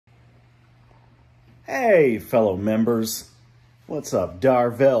Hey, fellow members. What's up?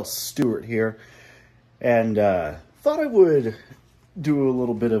 Darvell Stewart here. And thought I would do a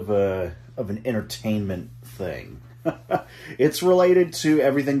little bit of an entertainment thing. It's related to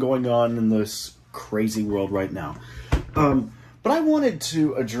everything going on in this crazy world right now. But I wanted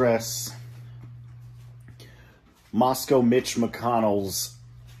to address Moscow Mitch McConnell's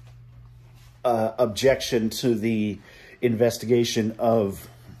objection to the investigation of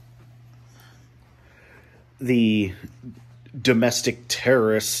the domestic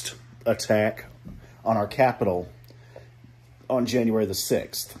terrorist attack on our Capitol on January the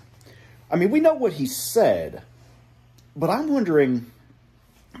 6th. I mean, we know what he said, but I'm wondering,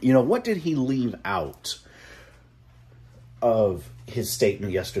 what did he leave out of his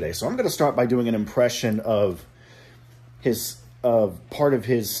statement yesterday? So I'm going to start by doing an impression of part of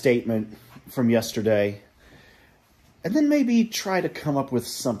his statement from yesterday, and then maybe try to come up with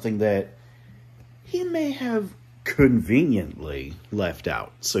something that he may have conveniently left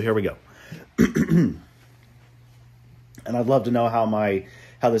out. So here we go. And I'd love to know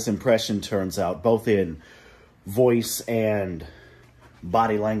how this impression turns out, both in voice and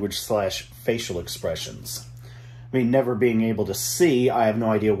body language / facial expressions. I mean, never being able to see, I have no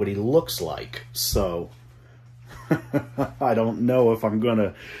idea what he looks like. So I don't know if I'm going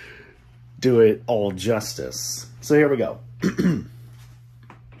to do it all justice. So here we go.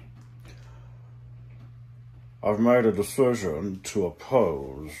 I've made a decision to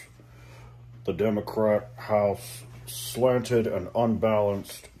oppose the Democrat House slanted and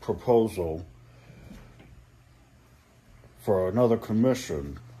unbalanced proposal for another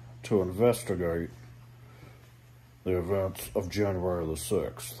commission to investigate the events of January the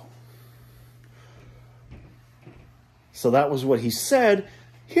 6th. So that was what he said.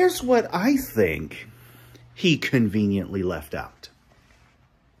 Here's what I think he conveniently left out.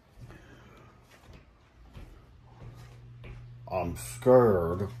 I'm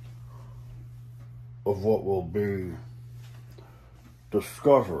scared of what will be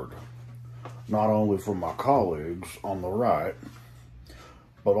discovered, not only from my colleagues on the right,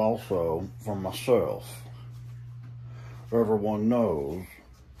 but also from myself. Everyone knows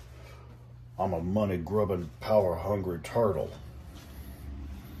I'm a money-grubbing, power-hungry turtle.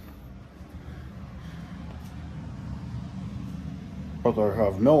 But they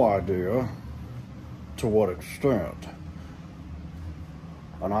have no idea to what extent.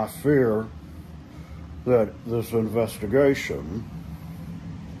 And I fear that this investigation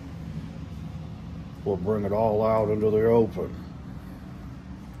will bring it all out into the open.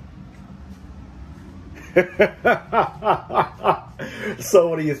 So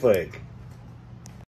what do you think?